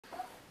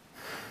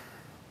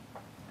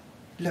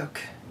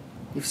Look,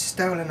 you've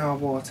stolen our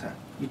water.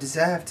 You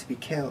deserve to be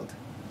killed.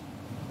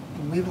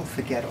 We will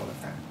forget all of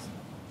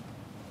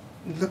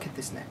that. Look at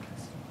this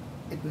necklace.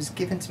 It was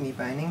given to me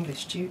by an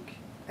English duke,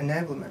 a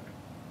nobleman.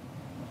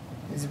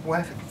 It is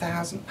worth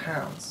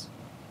 £1,000.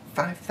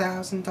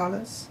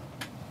 $5,000?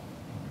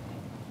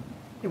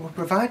 It will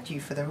provide you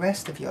for the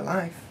rest of your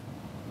life.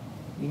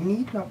 You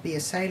need not be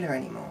a sailor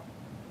anymore.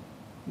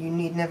 You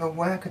need never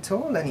work at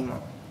all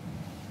anymore.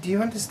 Do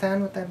you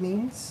understand what that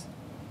means?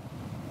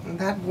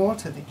 That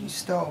water that you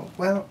stole,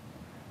 well,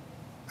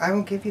 I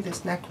will give you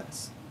this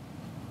necklace.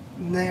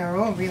 They are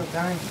all real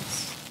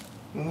diamonds.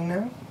 You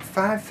know,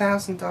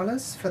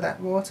 $5,000 for that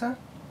water?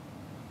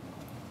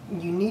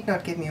 You need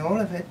not give me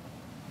all of it.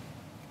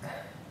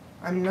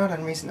 I'm not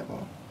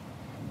unreasonable.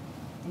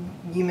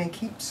 You may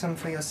keep some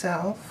for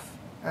yourself.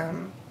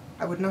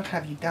 I would not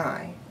have you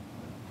die.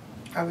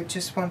 I would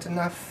just want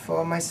enough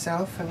for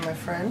myself and my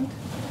friend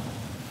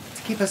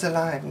to keep us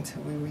alive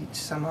until we reach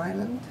some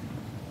island.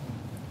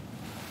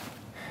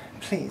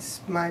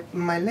 Please,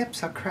 my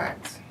lips are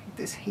cracked with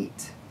this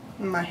heat.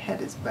 My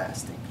head is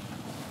bursting.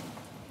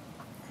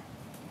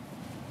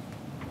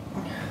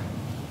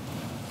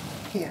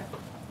 Here,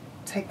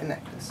 take the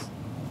necklace.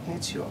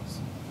 It's yours.